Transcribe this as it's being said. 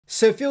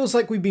So it feels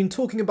like we've been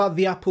talking about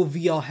the Apple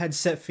VR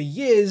headset for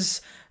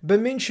years, but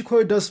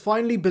Minchi does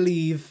finally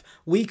believe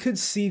we could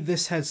see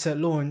this headset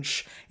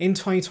launch in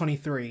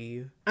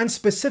 2023, and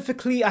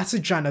specifically at a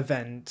Jan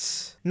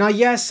event. Now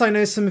yes, I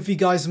know some of you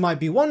guys might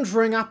be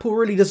wondering, Apple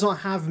really does not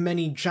have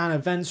many Jan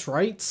events,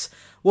 right?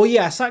 Well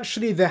yes,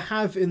 actually they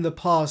have in the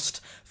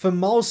past for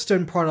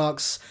milestone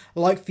products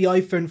like the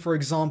iPhone for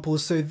example,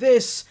 so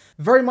this,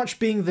 very much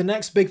being the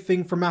next big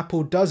thing from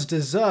Apple, does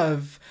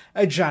deserve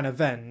a Jan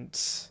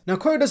event. Now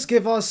Quo does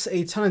give us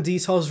a ton of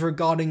details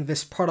regarding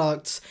this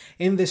product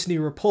in this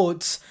new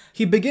report.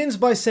 He begins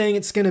by saying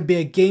it's going to be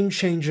a game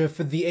changer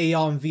for the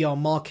AR and VR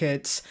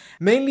market,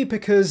 mainly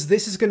because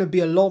this is going to be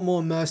a lot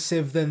more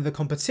immersive than the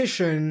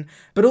competition,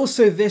 but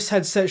also this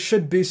headset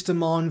should boost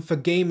demand for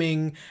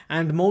gaming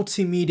and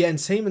multimedia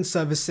entertainment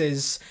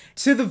services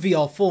to the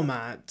VR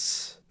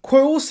format.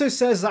 Quo also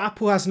says that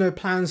Apple has no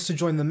plans to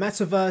join the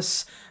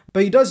metaverse,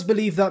 but he does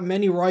believe that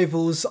many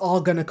rivals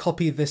are going to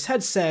copy this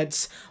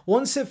headset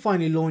once it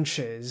finally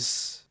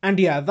launches. And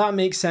yeah, that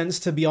makes sense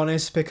to be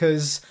honest,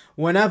 because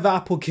whenever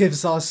Apple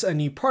gives us a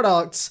new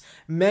product,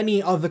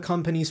 many other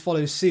companies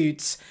follow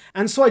suit,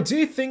 and so I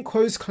do think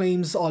Quo's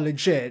claims are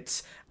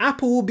legit.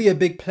 Apple will be a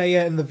big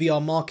player in the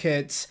VR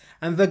market,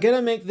 and they're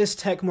gonna make this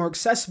tech more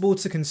accessible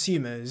to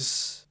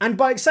consumers. And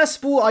by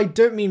accessible, I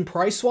don't mean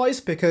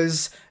price-wise,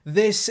 because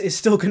this is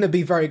still going to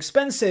be very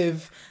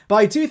expensive, but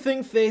I do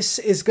think this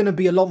is going to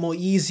be a lot more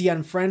easy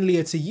and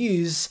friendlier to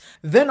use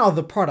than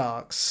other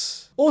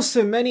products.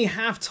 Also, many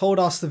have told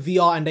us the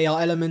VR and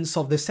AR elements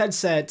of this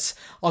headset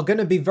are going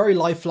to be very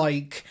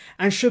lifelike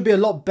and should be a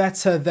lot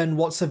better than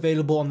what's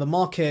available on the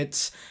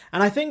market,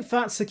 and I think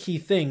that's a key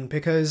thing,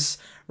 because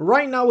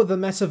right now with the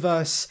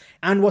metaverse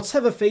and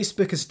whatever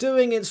Facebook is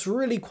doing, it's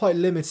really quite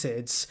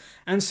limited,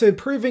 and so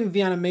improving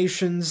the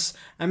animations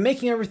and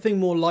making everything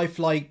more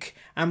lifelike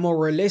and more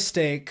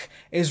realistic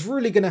is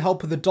really going to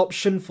help with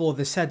adoption for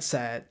this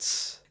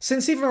headset.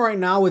 Since even right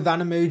now with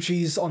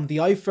animojis on the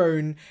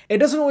iPhone, it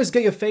doesn't always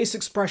get your face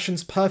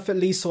expressions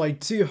perfectly, so I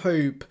do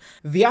hope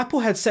the Apple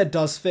headset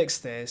does fix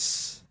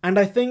this. And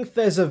I think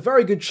there's a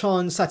very good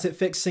chance at it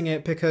fixing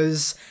it,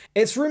 because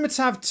it's rumored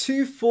to have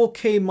two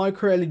 4K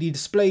micro LED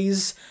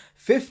displays,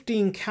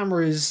 15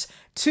 cameras,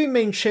 two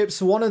main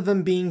chips, one of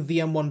them being the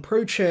M1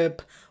 Pro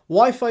chip,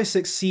 Wi-Fi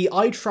 6E,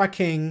 eye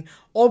tracking,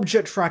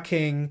 object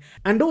tracking,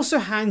 and also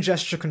hand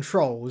gesture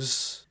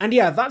controls. And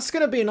yeah, that's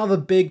going to be another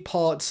big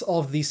part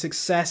of the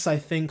success, I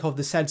think, of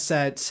this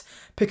headset,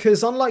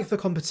 because unlike the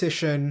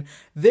competition,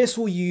 this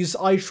will use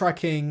eye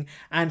tracking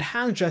and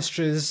hand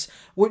gestures,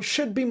 which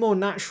should be more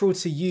natural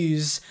to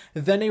use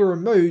than a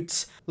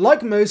remote,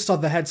 like most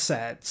other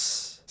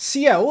headsets. So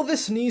yeah, all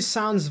this news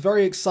sounds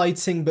very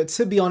exciting, but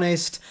to be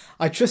honest,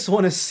 I just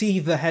want to see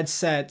the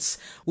headset.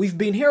 We've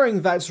been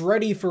hearing that it's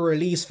ready for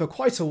release for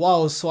quite a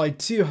while, so I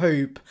do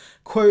hope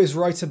Quo is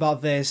right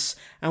about this,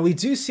 and we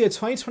do see a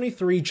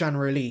 2023 Jan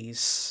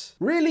release.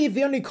 Really,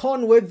 the only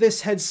con with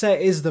this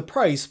headset is the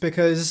price,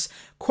 because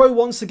Quo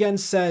once again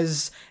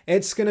says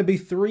it's going to be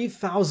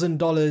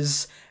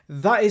 $3,000.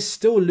 That is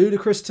still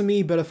ludicrous to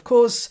me, but of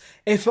course,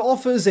 if it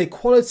offers a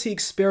quality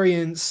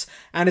experience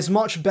and is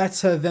much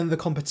better than the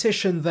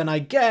competition, then I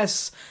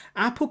guess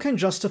Apple can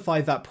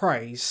justify that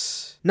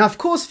price. Now of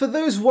course, for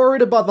those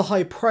worried about the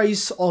high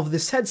price of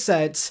this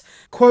headset,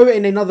 Quo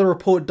in another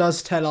report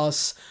does tell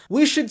us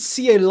we should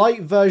see a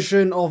light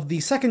version of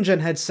the second gen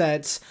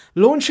headset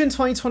launch in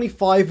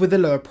 2025 with a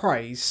lower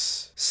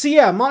price. So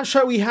yeah, much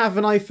like we have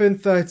an iPhone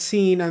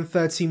 13 and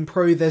 13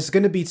 Pro, there's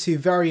going to be two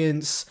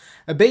variants,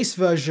 a base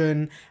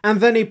version, and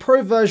then a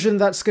Pro version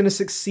that's going to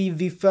succeed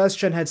the first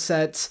gen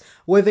headset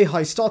with a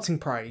high starting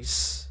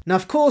price. Now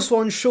of course,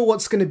 we're unsure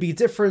what's going to be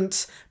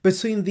different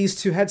between these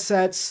two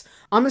headsets.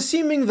 I'm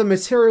assuming the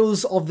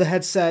materials of the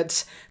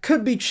headset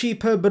could be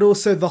cheaper, but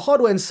also the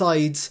hardware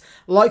inside,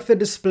 like the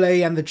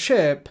display and the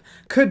chip,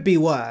 could be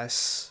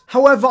worse.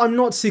 However, I'm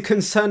not too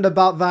concerned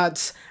about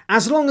that,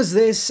 as long as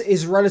this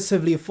is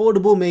relatively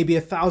affordable, maybe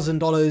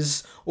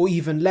 $1,000 or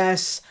even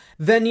less,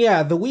 then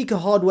yeah, the weaker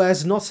hardware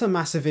is not a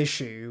massive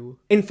issue.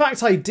 In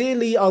fact,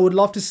 ideally, I would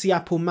love to see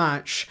Apple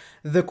match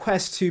the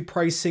Quest 2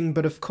 pricing,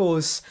 but of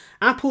course,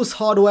 Apple's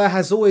hardware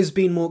has always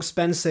been more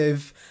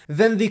expensive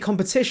than the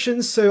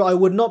competition, so I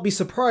would not be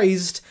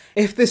surprised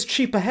if this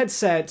cheaper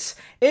headset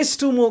is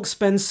still more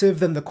expensive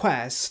than the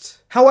Quest.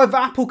 However,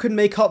 Apple could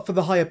make up for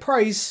the higher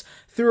price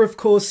through, of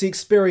course, the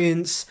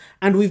experience,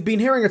 and we've been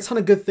hearing a ton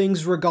of good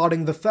things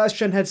regarding the first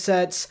gen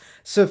headset,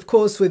 so of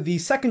course with the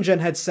second gen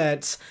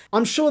headset,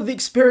 I'm sure the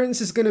experience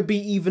is going to be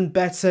even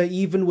better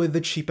even with the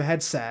cheaper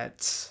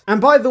headset.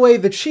 And by the way,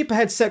 the cheaper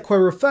headset Quo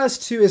refers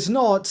to is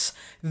not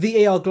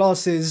the AR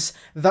glasses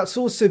that's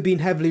also been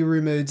heavily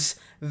rumoured.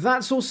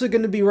 That's also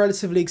going to be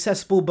relatively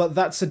accessible, but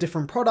that's a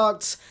different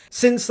product,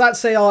 since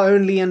that's AR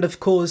only and of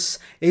course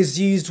is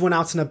used when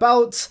out and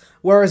about,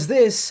 whereas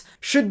this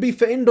should be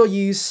for indoor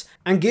use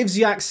and gives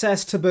you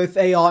access to both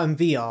AR and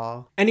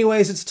VR.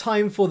 Anyways, it's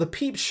time for the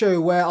Peep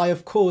Show, where I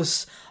of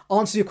course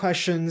answer your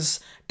questions,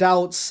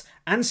 doubts,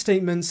 and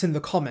statements in the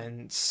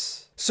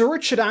comments. So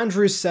Richard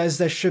Andrews says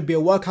there should be a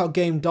workout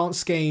game,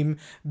 dance game,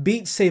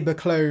 Beat Saber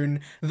clone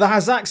that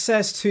has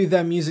access to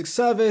their music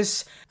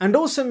service, and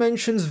also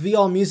mentions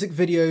VR music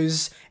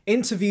videos,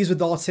 interviews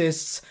with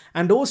artists,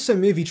 and also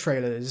movie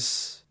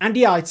trailers. And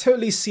yeah, I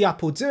totally see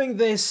Apple doing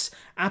this.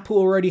 Apple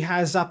already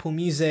has Apple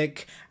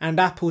Music and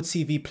Apple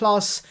TV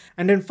Plus,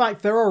 and in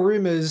fact there are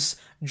rumours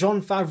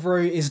Jon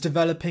Favreau is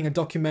developing a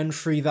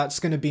documentary that's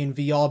going to be in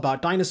VR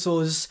about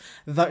dinosaurs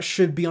that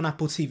should be on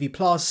Apple TV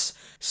Plus.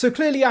 So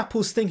clearly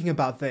Apple's thinking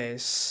about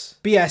this.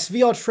 But yes,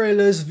 VR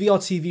trailers, VR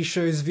TV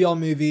shows, VR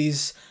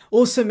movies,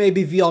 also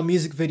maybe VR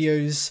music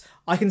videos.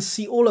 I can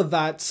see all of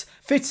that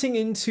fitting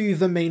into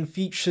the main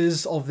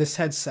features of this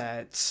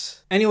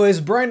headset.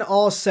 Anyways, Brian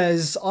R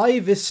says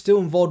Ive is still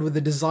involved with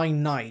the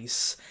design,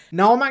 nice.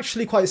 Now I'm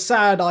actually quite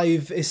sad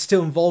Ive is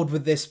still involved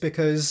with this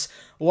because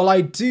while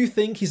I do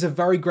think he's a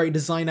very great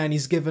designer and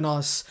he's given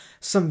us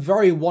some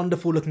very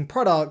wonderful looking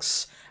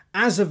products,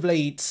 as of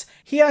late,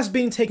 he has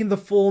been taking the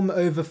form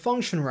over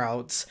function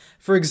routes.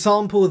 For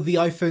example, the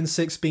iPhone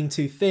 6 being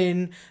too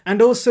thin,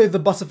 and also the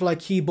butterfly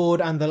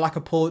keyboard and the lack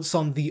of ports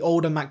on the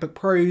older MacBook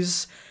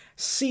Pros.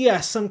 So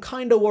yes, I'm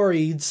kinda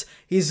worried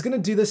he's gonna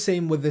do the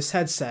same with this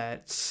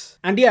headset.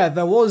 And yeah,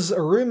 there was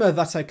a rumour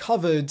that I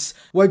covered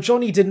where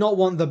Johnny did not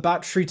want the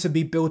battery to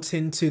be built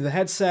into the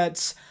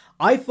headset.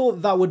 I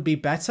thought that would be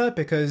better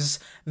because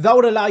that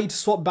would allow you to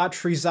swap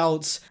batteries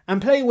out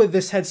and play with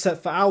this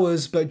headset for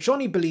hours, but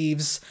Johnny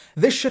believes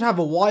this should have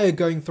a wire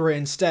going through it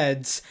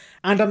instead,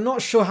 and I'm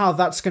not sure how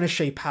that's going to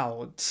shape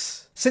out.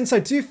 Since I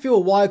do feel a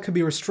wire could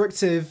be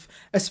restrictive,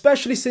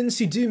 especially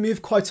since you do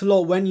move quite a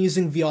lot when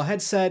using VR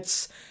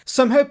headsets,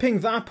 so I'm hoping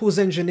that Apple's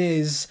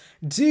engineers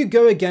do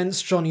go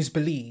against Johnny's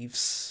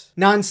beliefs.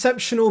 Now,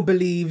 Inceptional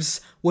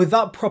believes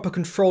without proper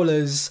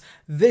controllers,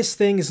 this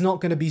thing is not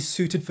going to be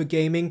suited for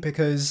gaming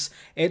because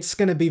it's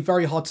going to be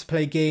very hard to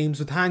play games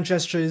with hand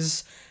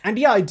gestures. And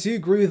yeah, I do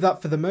agree with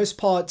that for the most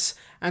part,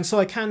 and so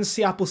I can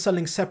see Apple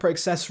selling separate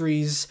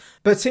accessories,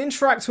 but to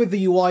interact with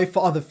the UI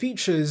for other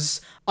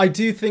features, I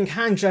do think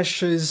hand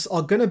gestures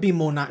are going to be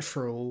more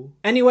natural.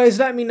 Anyways,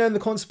 let me know in the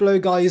comments below,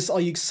 guys,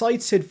 are you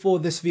excited for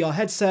this VR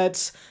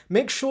headset?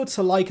 Make sure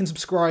to like and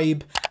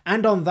subscribe,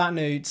 and on that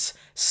note,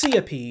 see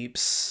ya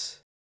peeps.